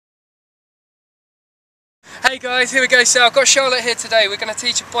Hey guys, here we go. So I've got Charlotte here today. We're going to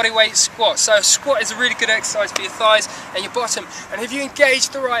teach a bodyweight squat. So a squat is a really good exercise for your thighs and your bottom. And if you engage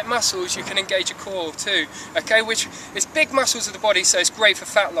the right muscles, you can engage your core too. Okay, which is big muscles of the body, so it's great for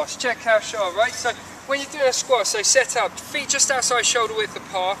fat loss. Check out Charlotte, right? So when you're doing a squat, so set up, feet just outside shoulder width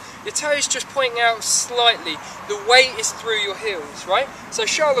apart, your toes just pointing out slightly. The weight is through your heels, right? So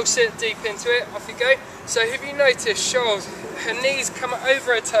Charlotte will sit deep into it. Off you go. So if you notice, Charlotte, her knees come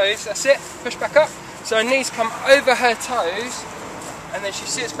over her toes. That's it. Push back up. So her knees come over her toes, and then she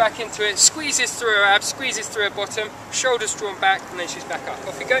sits back into it, squeezes through her abs, squeezes through her bottom, shoulders drawn back, and then she's back up.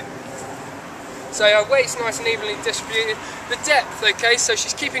 Off you go. So her weight's nice and evenly distributed. The depth, okay, so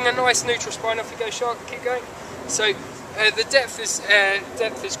she's keeping a nice neutral spine. Off you go, Charlotte, keep going. So the depth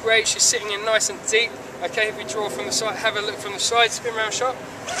is great. She's sitting in nice and deep. Okay, if we draw from the side, have a look from the side, spin round shot.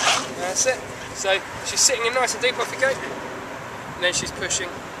 That's it. So she's sitting in nice and deep. Off you go. And then she's pushing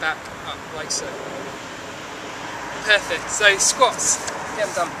back up like so. Perfect. So squats, get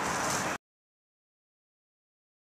them done.